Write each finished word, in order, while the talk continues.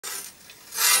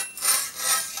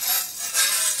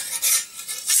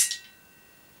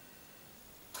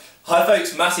Hi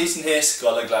folks, Matt Easton here,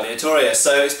 Schola Gladiatoria.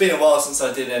 So it's been a while since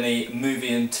I did any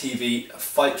movie and TV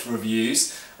fight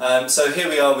reviews. So here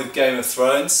we are with Game of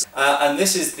Thrones, and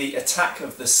this is the attack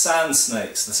of the Sand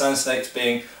Snakes. The Sand Snakes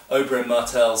being Oberyn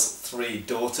Martell's three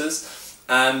daughters,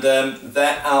 and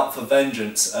they're out for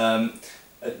vengeance.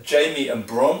 Jaime and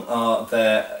Bronn are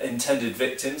their intended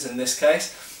victims in this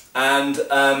case, and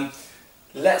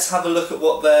let's have a look at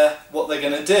what they're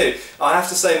going to do. I have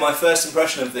to say my first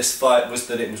impression of this fight was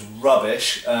that it was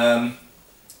rubbish.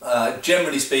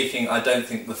 Generally speaking, I don't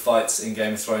think the fights in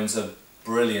Game of Thrones are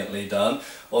brilliantly done,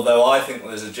 although I think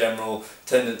there's a general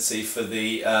tendency for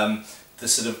the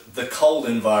cold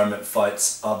environment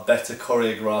fights are better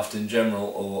choreographed in general,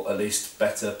 or at least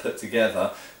better put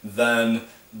together than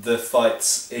the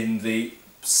fights in the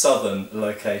southern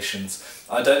locations.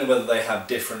 I don't know whether they have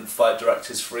different fight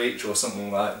directors for each or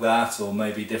something like that, or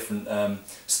maybe different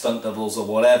stunt doubles or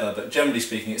whatever, but generally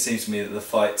speaking it seems to me that the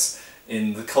fights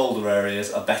in the colder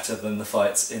areas are better than the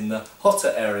fights in the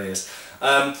hotter areas.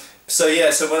 So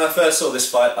when I first saw this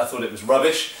fight I thought it was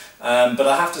rubbish, but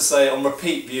I have to say on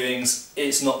repeat viewings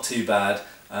it's not too bad.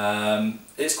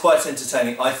 It's quite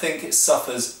entertaining. I think it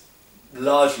suffers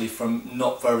largely from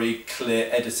not very clear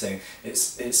editing.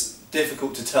 It's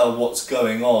difficult to tell what's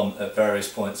going on at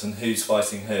various points and who's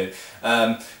fighting who.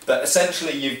 But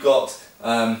essentially you've got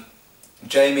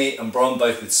Jaime and Bronn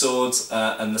both with swords,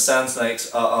 and the Sand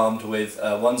Snakes are armed with,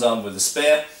 one's armed with a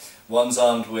spear, one's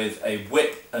armed with a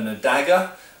whip and a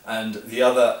dagger, and the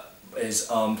other is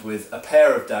armed with a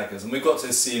pair of daggers. And we've got to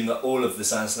assume that all of the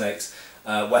Sand Snakes'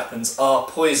 weapons are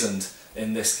poisoned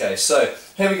in this case. So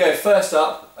here we go. First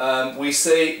up, we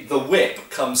see the whip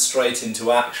come straight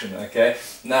into action. Okay,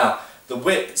 now the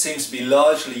whip seems to be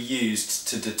largely used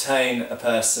to detain a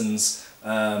person's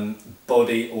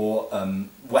body or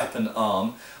weapon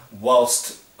arm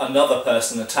whilst another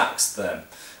person attacks them.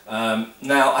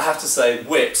 Now I have to say,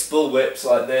 whips, bull whips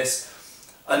like this,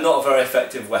 are not a very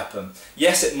effective weapon.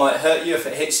 Yes, it might hurt you if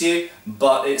it hits you,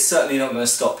 but it's certainly not going to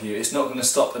stop you. It's not going to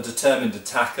stop a determined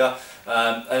attacker.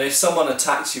 And if someone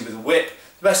attacks you with a whip,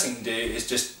 the best thing to do is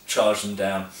just charge them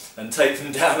down and take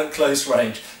them down at close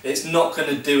range. It's not going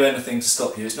to do anything to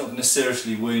stop you. It's not going to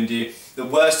seriously wound you. The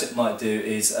worst it might do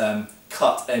is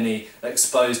cut any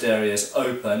exposed areas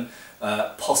open,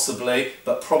 possibly,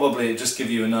 but probably it'll just give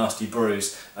you a nasty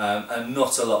bruise, and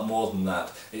not a lot more than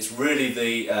that. It's really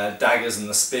the daggers and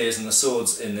the spears and the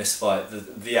swords in this fight,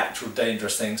 the actual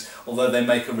dangerous things, although they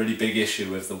make a really big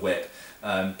issue with the whip.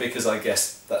 Because I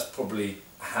guess that's probably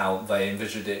how they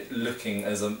envisioned it looking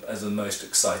as a most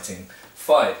exciting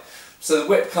fight. So the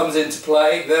whip comes into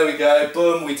play, there we go,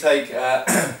 boom, we take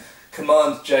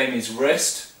command Jaime's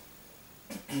wrist.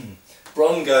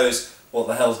 Bronn goes, what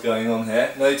the hell's going on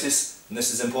here? Notice, and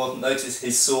this is important, notice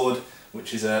his sword,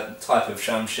 which is a type of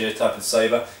shamshir, type of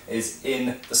sabre, is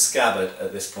in the scabbard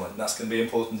at this point. And that's going to be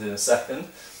important in a second.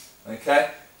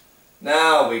 Okay.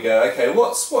 Now we go, okay,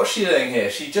 what's she doing here?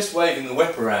 She's just waving the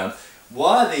whip around.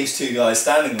 Why are these two guys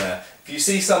standing there? If you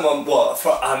see someone,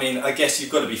 I mean, I guess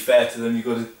you've got to be fair to them.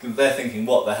 They're thinking,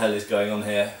 what the hell is going on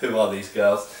here? Who are these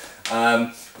girls?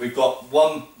 We've got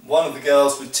one of the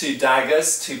girls with two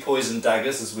daggers, two poison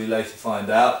daggers, as we later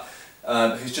find out,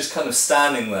 who's just kind of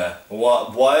standing there.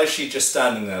 Why is she just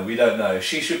standing there? We don't know.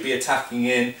 She should be attacking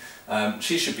in.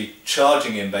 She should be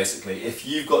charging in, basically. If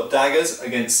you've got daggers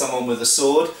against someone with a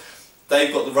sword,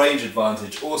 they've got the range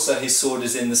advantage. Also, his sword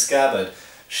is in the scabbard.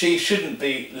 She shouldn't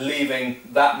be leaving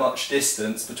that much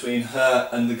distance between her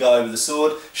and the guy with the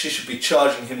sword. She should be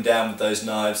charging him down with those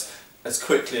knives as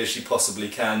quickly as she possibly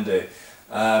can do.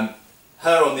 Her,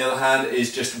 on the other hand,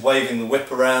 is just waving the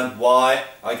whip around. Why?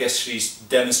 I guess she's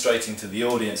demonstrating to the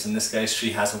audience, in this case,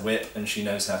 she has a whip and she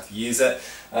knows how to use it.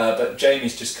 But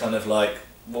Jaime's just kind of like,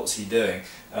 what's he doing?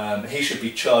 He should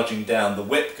be charging down the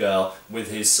whip girl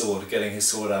with his sword, getting his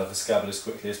sword out of the scabbard as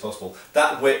quickly as possible.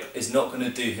 That whip is not going to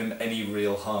do him any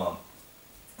real harm.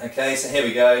 Okay, so here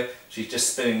we go. She's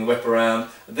just spinning the whip around.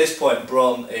 At this point,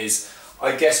 Bronn is,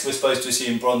 I guess we're supposed to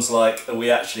assume Bronn's like, are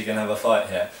we actually going to have a fight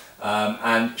here?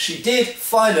 And she did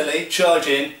finally charge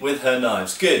in with her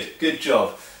knives. Good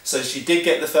job. So she did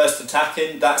get the first attack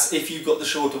in. That's, if you've got the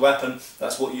shorter weapon,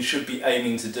 that's what you should be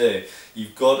aiming to do.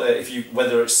 You've got,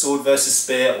 whether it's sword versus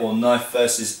spear or knife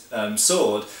versus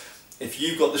sword, if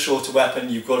you've got the shorter weapon,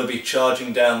 you've got to be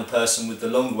charging down the person with the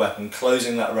longer weapon,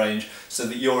 closing that range so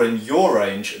that you're in your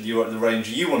range, you're at the range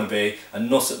you want to be,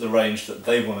 and not at the range that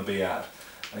they want to be at.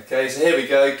 Okay, so here we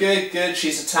go. Good.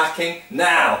 She's attacking.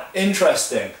 Now,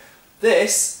 interesting.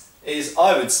 This is,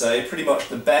 I would say, pretty much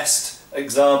the best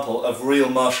example of real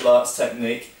martial arts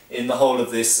technique in the whole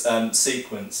of this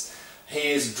sequence.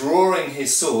 he is drawing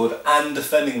his sword and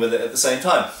defending with it at the same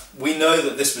time. We know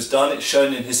that this was done. It's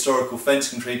shown in historical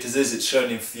fencing treatises, it's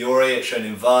shown in Fiore, it's shown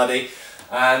in Vardi,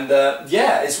 and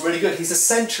yeah, it's really good. He's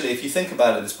essentially, if you think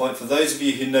about it at this point, for those of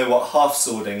you who know what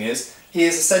half-swording is, he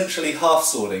is essentially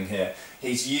half-swording here.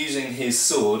 He's using his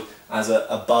sword as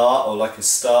a bar, or like a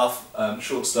staff,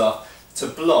 short staff, to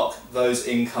block those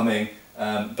incoming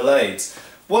blades.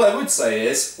 What I would say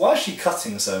is, why is she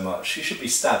cutting so much? She should be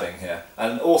stabbing here.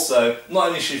 And also, not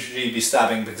only should she be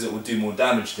stabbing because it will do more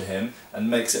damage to him and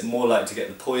makes it more likely to get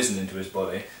the poison into his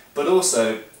body, but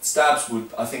also stabs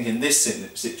would, I think in this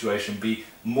situation, be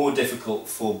more difficult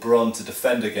for Bronn to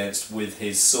defend against with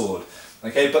his sword.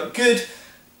 Okay, but good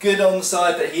on the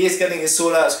side that he is getting his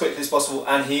sword out as quickly as possible,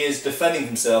 and he is defending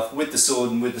himself with the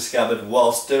sword and with the scabbard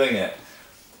whilst doing it.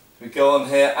 We go on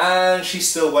here, and she's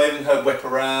still waving her whip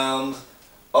around.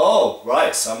 Oh,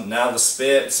 right, so now the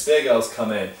spear girl's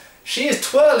come in. She is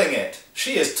twirling it.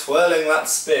 She is twirling that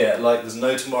spear like there's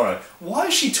no tomorrow. Why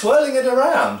is she twirling it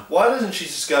around? Why doesn't she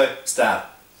just go, stab?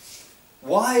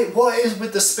 Why? What is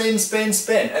with the spin, spin,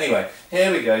 spin? Anyway,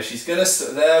 here we go. She's gonna,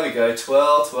 there we go,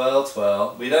 twirl, twirl,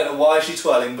 twirl. We don't know why she's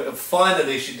twirling, but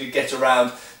finally she did get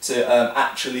around to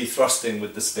actually thrusting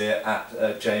with the spear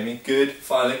at Jaime. Good,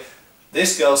 finally.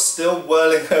 This girl's still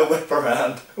whirling her whip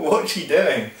around. What's she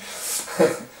doing?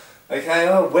 Okay,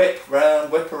 oh, whip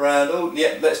around, oh,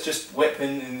 yeah, let's just whip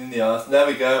in the earth. There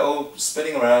we go, oh,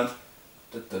 spinning around.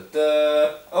 Da, da,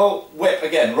 da. Oh, whip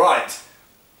again, right.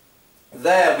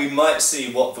 There we might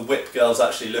see what the whip girl's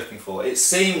actually looking for. It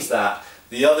seems that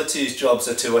the other two's jobs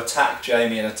are to attack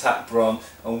Jaime and attack Bronn,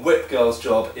 and Whip Girl's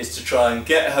job is to try and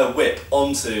get her whip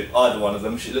onto either one of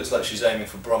them. She looks like she's aiming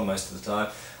for Bronn most of the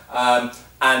time.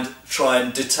 And try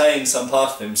and detain some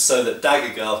part of him so that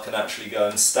Dagger Girl can actually go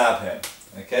and stab him.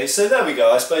 Okay, so there we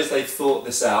go. I suppose they've thought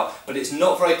this out, but it's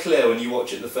not very clear when you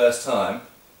watch it the first time.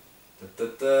 Da,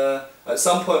 da, da. At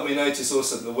some point we notice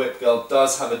also that the Whip Girl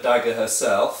does have a dagger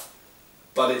herself,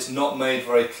 but it's not made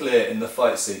very clear in the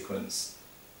fight sequence.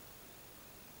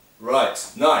 Right,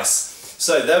 nice.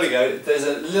 So there we go. There's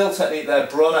a little technique there.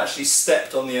 Bronn actually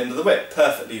stepped on the end of the whip.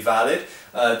 Perfectly valid.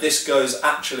 This goes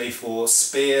actually for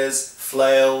spears,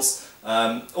 flails,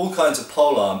 all kinds of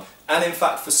polearm, and in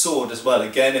fact for sword as well.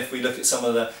 Again, if we look at some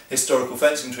of the historical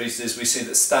fencing treatises, we see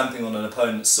that stamping on an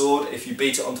opponent's sword, if you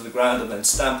beat it onto the ground and then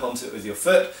stamp onto it with your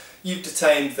foot, you've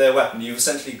detained their weapon. You've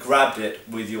essentially grabbed it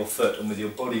with your foot and with your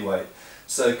body weight.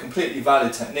 So completely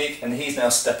valid technique, and he's now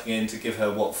stepping in to give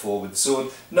her what for with the sword.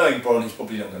 Knowing Bronn, he's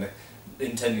probably not going to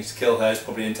intending to kill her. He's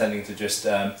probably intending to just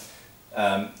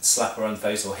slap her on the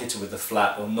face or hit her with the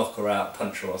flat or knock her out,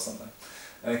 punch her or something.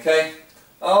 Okay.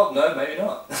 Oh, no, maybe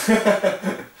not.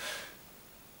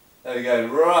 There we go,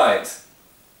 right.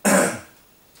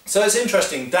 So it's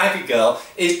interesting, Dagger Girl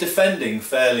is defending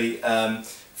fairly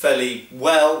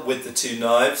well with the two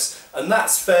knives, and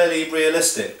that's fairly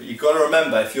realistic, but you've got to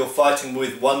remember, if you're fighting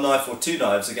with one knife or two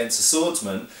knives against a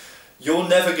swordsman, you're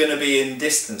never going to be in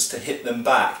distance to hit them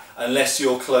back unless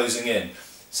you're closing in.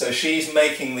 So she's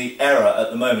making the error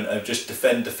at the moment of just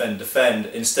defend, defend, defend,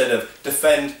 instead of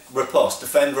defend, riposte,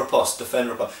 defend, riposte, defend,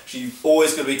 riposte. She's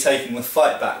always going to be taking the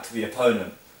fight back to the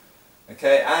opponent.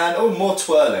 Okay, and oh, more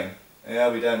twirling.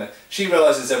 Yeah, we don't know. She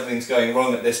realises everything's going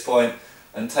wrong at this point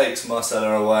and takes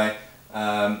Myrcella away,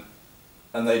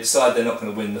 and they decide they're not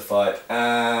going to win the fight.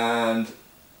 And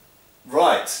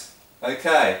right,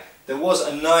 okay, there was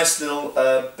a nice little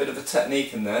bit of a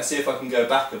technique in there. See if I can go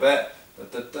back a bit.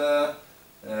 Da, da, da.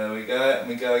 There we go, and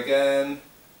we go again.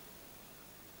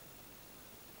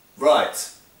 Right,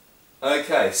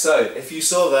 okay, so if you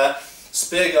saw there,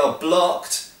 Spear Girl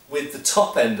blocked with the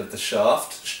top end of the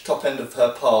shaft, top end of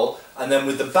her pole, and then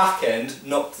with the back end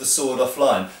knocked the sword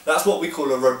offline. That's what we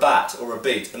call a rabat or a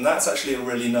beat, and that's actually a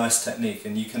really nice technique,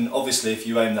 and you can obviously, if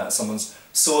you aim that at someone's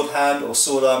sword hand or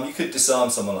sword arm, you could disarm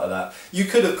someone like that. You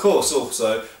could of course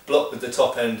also block with the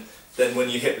top end, then when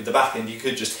you hit with the back end you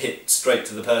could just hit straight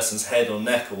to the person's head or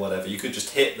neck or whatever, you could just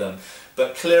hit them.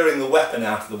 But clearing the weapon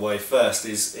out of the way first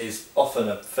is often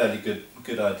a fairly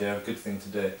good idea, a good thing to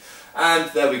do. And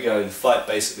there we go, the fight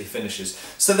basically finishes.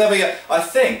 So there we go. I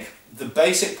think the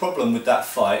basic problem with that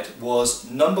fight was,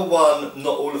 number one,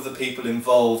 not all of the people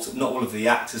involved, not all of the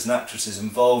actors and actresses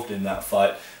involved in that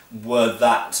fight were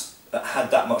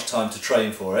had that much time to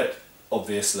train for it,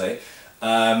 obviously.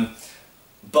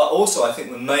 But also I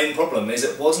think the main problem is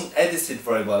it wasn't edited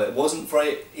very well. It wasn't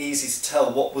very easy to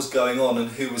tell what was going on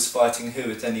and who was fighting who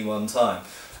at any one time.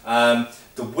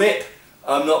 The whip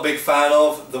I'm not a big fan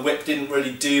of. The whip didn't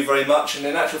really do very much, and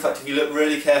in actual fact if you look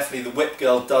really carefully, the whip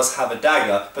girl does have a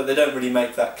dagger, but they don't really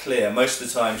make that clear. Most of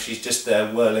the time she's just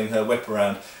there whirling her whip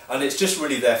around, and it's just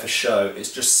really there for show.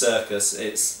 It's just circus.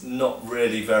 It's not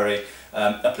really very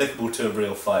applicable to a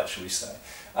real fight, shall we say.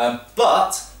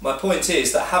 But my point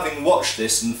is that having watched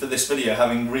this, and for this video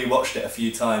having re-watched it a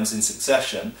few times in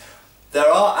succession, there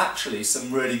are actually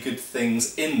some really good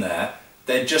things in there.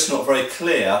 They're just not very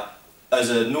clear as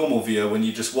a normal viewer when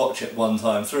you just watch it one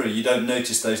time through. You don't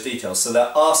notice those details. So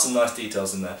there are some nice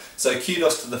details in there. So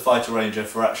kudos to the fight arranger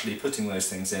for actually putting those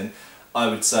things in. I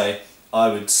would say I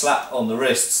would slap on the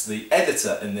wrists the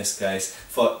editor in this case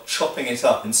for chopping it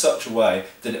up in such a way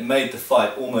that it made the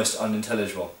fight almost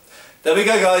unintelligible. There we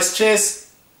go guys,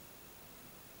 cheers!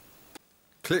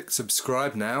 Click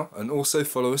subscribe now and also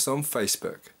follow us on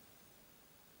Facebook.